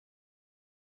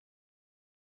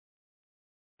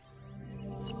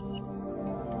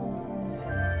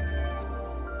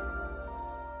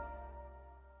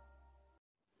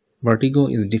Vertigo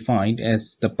is defined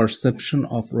as the perception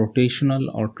of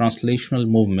rotational or translational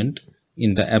movement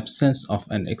in the absence of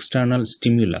an external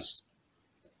stimulus.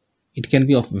 It can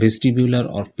be of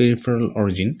vestibular or peripheral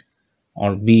origin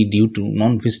or be due to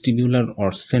non-vestibular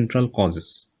or central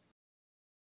causes.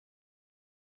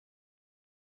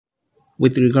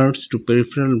 With regards to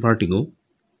peripheral vertigo,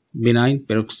 benign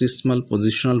paroxysmal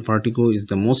positional vertigo is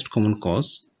the most common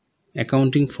cause,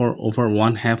 accounting for over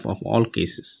one-half of all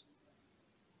cases.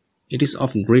 It is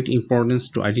of great importance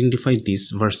to identify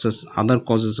this versus other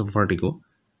causes of vertigo,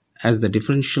 as the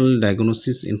differential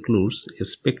diagnosis includes a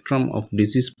spectrum of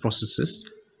disease processes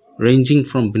ranging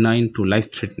from benign to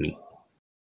life-threatening.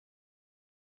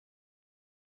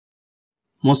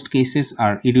 Most cases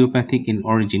are idiopathic in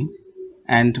origin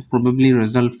and probably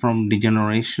result from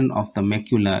degeneration of the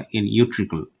macula in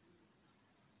utricle.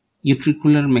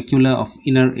 Utricular macula of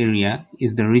inner area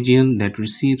is the region that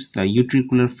receives the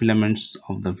utricular filaments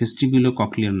of the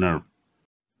vestibulocochlear nerve.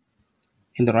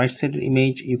 In the right-sided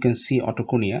image, you can see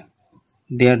otoconia.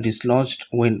 They are dislodged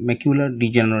when macular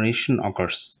degeneration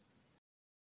occurs.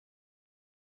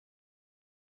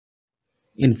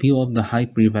 In view of the high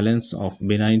prevalence of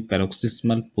benign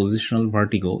paroxysmal positional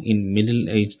vertigo in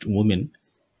middle-aged women,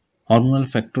 hormonal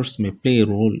factors may play a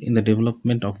role in the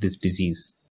development of this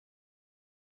disease.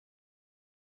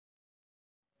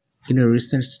 In a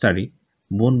recent study,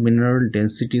 bone mineral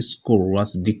density score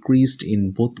was decreased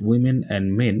in both women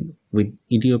and men with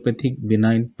idiopathic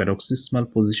benign paroxysmal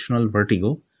positional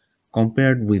vertigo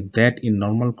compared with that in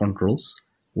normal controls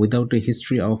without a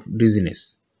history of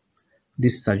dizziness.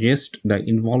 This suggests the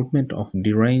involvement of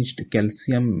deranged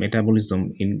calcium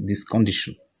metabolism in this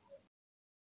condition.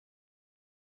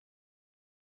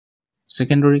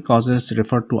 Secondary causes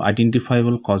refer to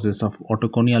identifiable causes of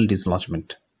otoconial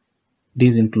dislodgement.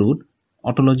 These include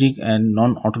otologic and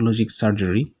non-otologic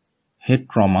surgery, head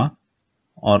trauma,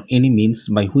 or any means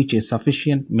by which a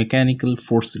sufficient mechanical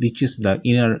force reaches the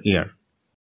inner ear.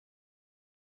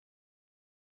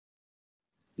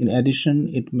 In addition,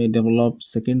 it may develop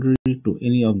secondary to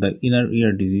any of the inner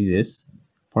ear diseases,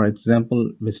 for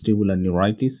example, vestibular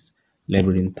neuritis,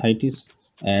 labyrinthitis,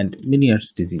 and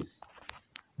Meniere's disease,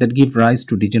 that give rise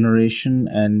to degeneration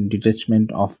and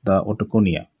detachment of the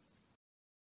otoconia.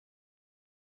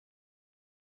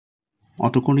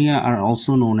 Otoconia are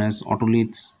also known as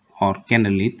otoliths or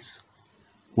canaliths.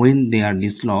 When they are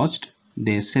dislodged,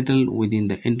 they settle within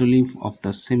the endoleaf of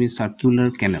the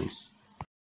semicircular canals.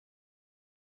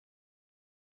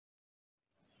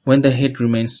 When the head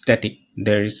remains static,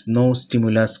 there is no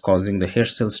stimulus causing the hair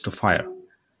cells to fire.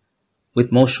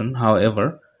 With motion,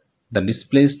 however, the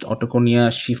displaced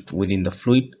otoconia shift within the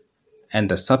fluid, and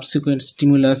the subsequent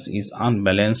stimulus is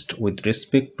unbalanced with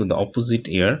respect to the opposite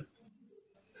ear,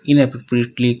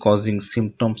 inappropriately causing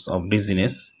symptoms of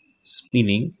dizziness,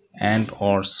 spinning,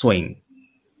 and/or swaying.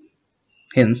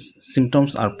 Hence,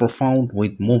 symptoms are profound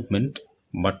with movement,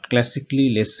 but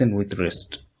classically lessen with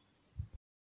rest.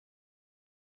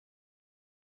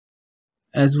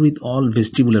 As with all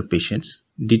vestibular patients,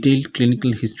 detailed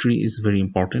clinical history is very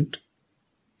important.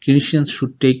 Clinicians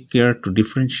should take care to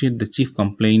differentiate the chief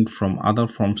complaint from other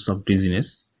forms of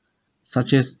dizziness,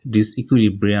 such as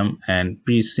disequilibrium and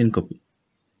pre-syncope.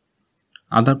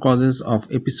 Other causes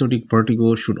of episodic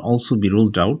vertigo should also be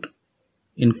ruled out,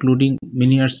 including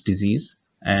Meniere's disease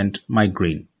and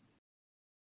migraine.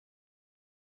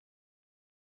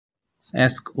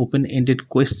 Ask open-ended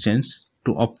questions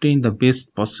to obtain the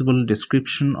best possible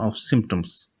description of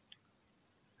symptoms.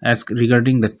 Ask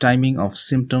regarding the timing of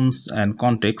symptoms and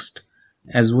context,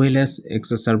 as well as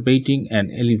exacerbating and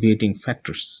alleviating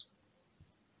factors.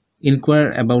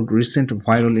 Inquire about recent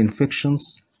viral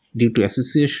infections due to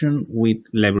association with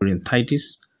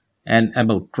labyrinthitis, and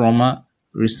about trauma,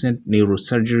 recent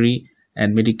neurosurgery,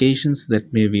 and medications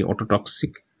that may be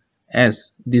ototoxic,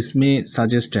 as this may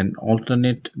suggest an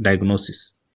alternate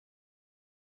diagnosis.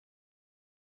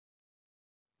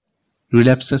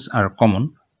 Relapses are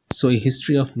common, so a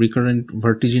history of recurrent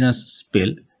vertiginous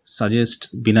spell suggests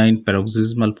benign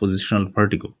paroxysmal positional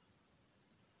vertigo.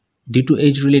 Due to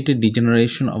age-related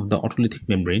degeneration of the otolithic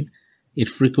membrane, it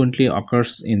frequently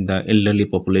occurs in the elderly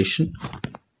population,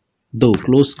 though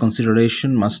close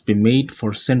consideration must be made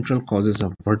for central causes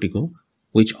of vertigo,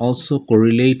 which also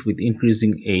correlate with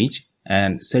increasing age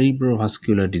and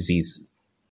cerebrovascular disease.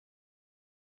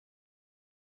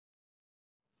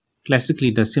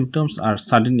 Classically, the symptoms are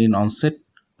sudden in onset,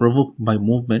 provoked by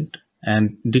movement,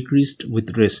 and decreased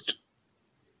with rest.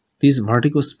 These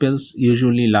vertigo spells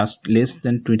usually last less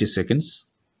than 20 seconds.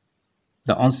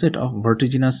 The onset of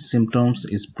vertiginous symptoms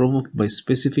is provoked by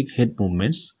specific head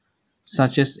movements,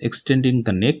 such as extending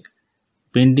the neck,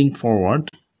 bending forward,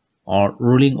 or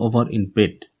rolling over in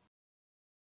bed.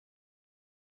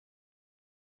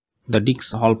 The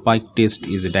Dix Hallpike test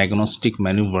is a diagnostic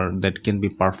maneuver that can be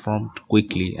performed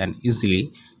quickly and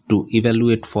easily to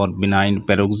evaluate for benign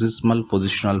paroxysmal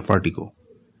positional vertigo.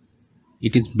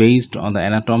 It is based on the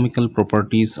anatomical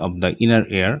properties of the inner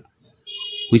ear,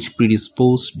 which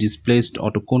predispose displaced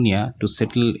otoconia to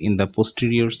settle in the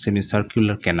posterior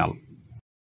semicircular canal.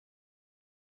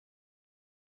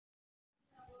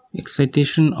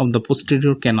 Excitation of the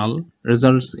posterior canal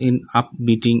results in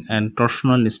upbeating and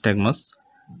torsional nystagmus,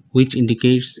 which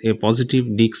indicates a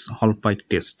positive Dix Hallpike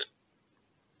test.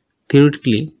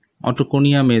 Theoretically,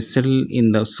 otoconia may settle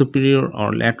in the superior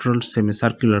or lateral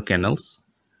semicircular canals,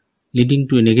 leading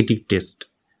to a negative test,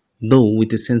 though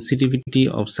with a sensitivity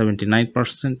of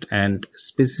 79% and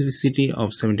specificity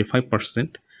of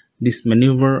 75%, this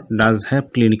maneuver does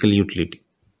have clinical utility.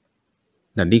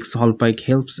 The Dix Hallpike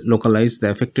helps localize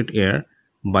the affected ear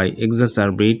by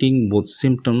exacerbating both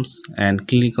symptoms and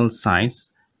clinical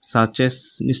signs such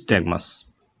as nystagmus.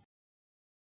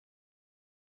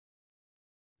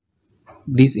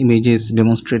 These images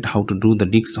demonstrate how to do the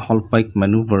Dix Hallpike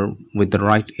maneuver with the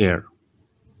right ear.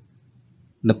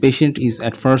 The patient is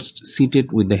at first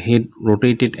seated with the head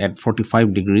rotated at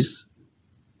 45 degrees.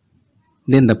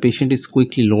 Then the patient is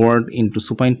quickly lowered into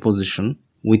supine position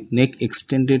with neck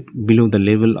extended below the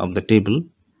level of the table.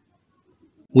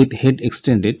 With head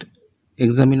extended,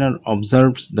 examiner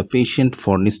observes the patient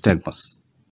for nystagmus.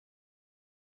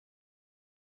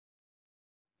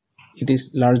 It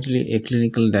is largely a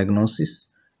clinical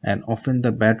diagnosis, and often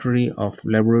the battery of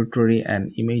laboratory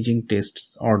and imaging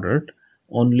tests ordered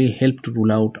only help to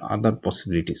rule out other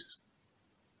possibilities.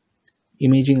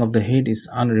 Imaging of the head is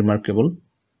unremarkable.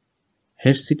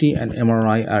 Head CT and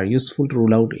MRI are useful to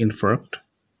rule out infarct,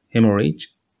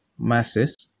 hemorrhage,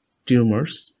 masses,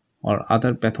 tumors, or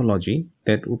other pathology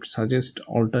that would suggest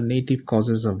alternative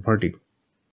causes of vertigo.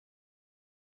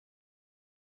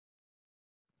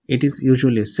 It is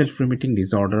usually a self-remitting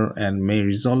disorder and may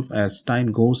resolve as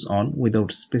time goes on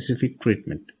without specific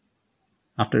treatment.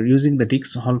 After using the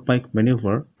Dix Hallpike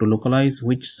maneuver to localize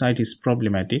which site is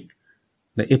problematic,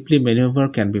 the Epley maneuver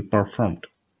can be performed.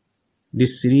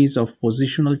 This series of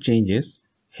positional changes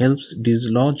helps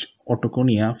dislodge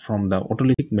otoconia from the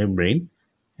otolithic membrane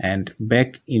and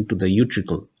back into the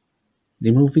utricle,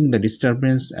 removing the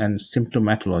disturbance and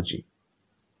symptomatology.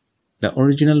 The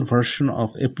original version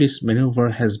of Epley's maneuver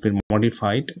has been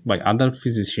modified by other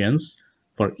physicians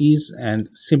for ease and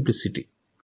simplicity.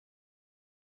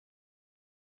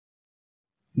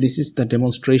 This is the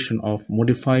demonstration of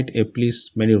modified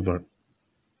Epley's maneuver.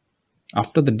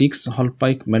 After the Dix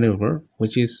Hallpike maneuver,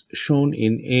 which is shown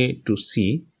in A to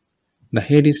C, the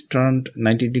head is turned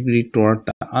 90 degrees toward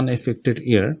the unaffected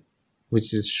ear,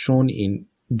 which is shown in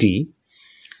D,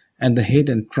 and the head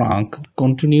and trunk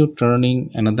continue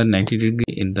turning another 90 degrees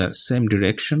in the same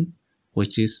direction,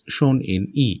 which is shown in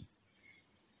E.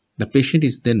 The patient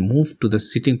is then moved to the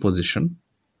sitting position,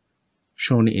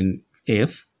 shown in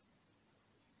F.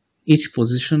 Each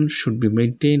position should be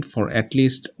maintained for at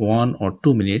least 1 or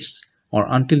 2 minutes or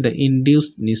until the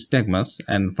induced nystagmus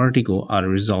and vertigo are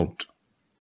resolved.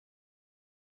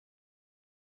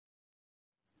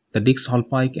 The Dix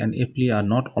Hallpike and Epley are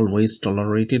not always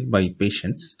tolerated by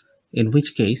patients, in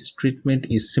which case treatment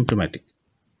is symptomatic.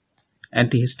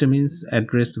 Antihistamines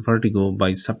address vertigo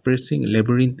by suppressing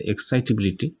labyrinth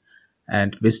excitability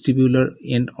and vestibular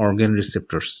end organ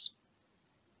receptors.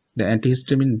 The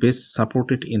antihistamine best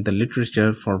supported in the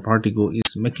literature for vertigo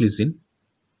is meclizine,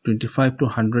 25 to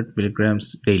 100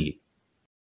 mg daily.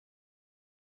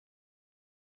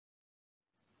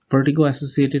 Vertigo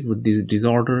associated with this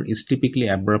disorder is typically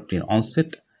abrupt in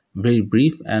onset, very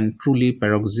brief, and truly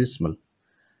paroxysmal,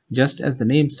 just as the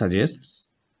name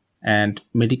suggests, and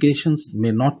medications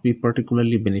may not be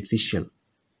particularly beneficial.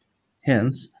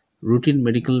 Hence, routine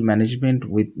medical management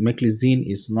with meclizine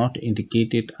is not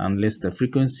indicated unless the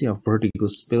frequency of vertigo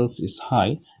spells is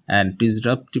high and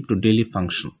disruptive to daily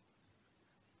function.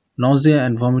 Nausea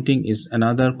and vomiting is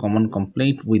another common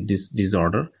complaint with this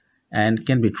disorder and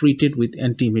can be treated with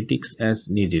antiemetics as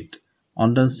needed,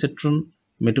 ondansetron,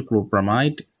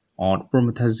 metoclopramide, or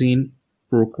promethazine,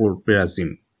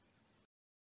 prochlorperazine.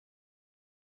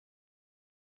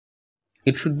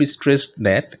 It should be stressed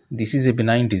that this is a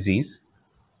benign disease.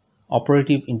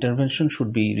 Operative intervention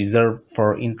should be reserved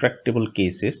for intractable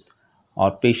cases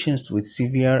or patients with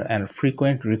severe and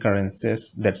frequent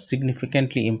recurrences that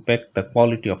significantly impact the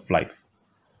quality of life.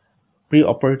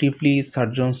 Preoperatively,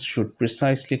 surgeons should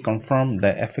precisely confirm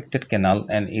the affected canal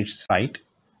and its site.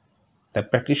 The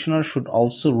practitioner should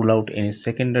also rule out any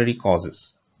secondary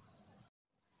causes.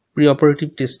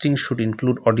 Preoperative testing should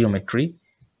include audiometry,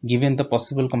 given the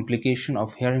possible complication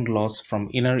of hearing loss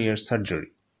from inner ear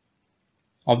surgery.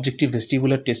 Objective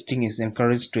vestibular testing is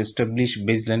encouraged to establish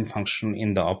baseline function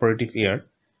in the operative ear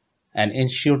and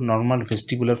ensure normal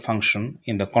vestibular function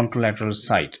in the contralateral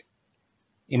side.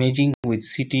 Imaging with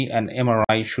CT and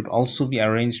MRI should also be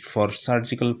arranged for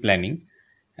surgical planning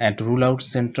and to rule out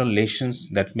central lesions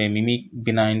that may mimic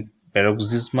benign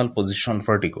paroxysmal positional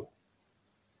vertigo.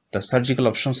 The surgical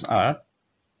options are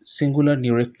singular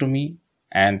neurectomy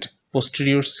and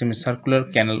posterior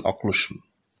semicircular canal occlusion.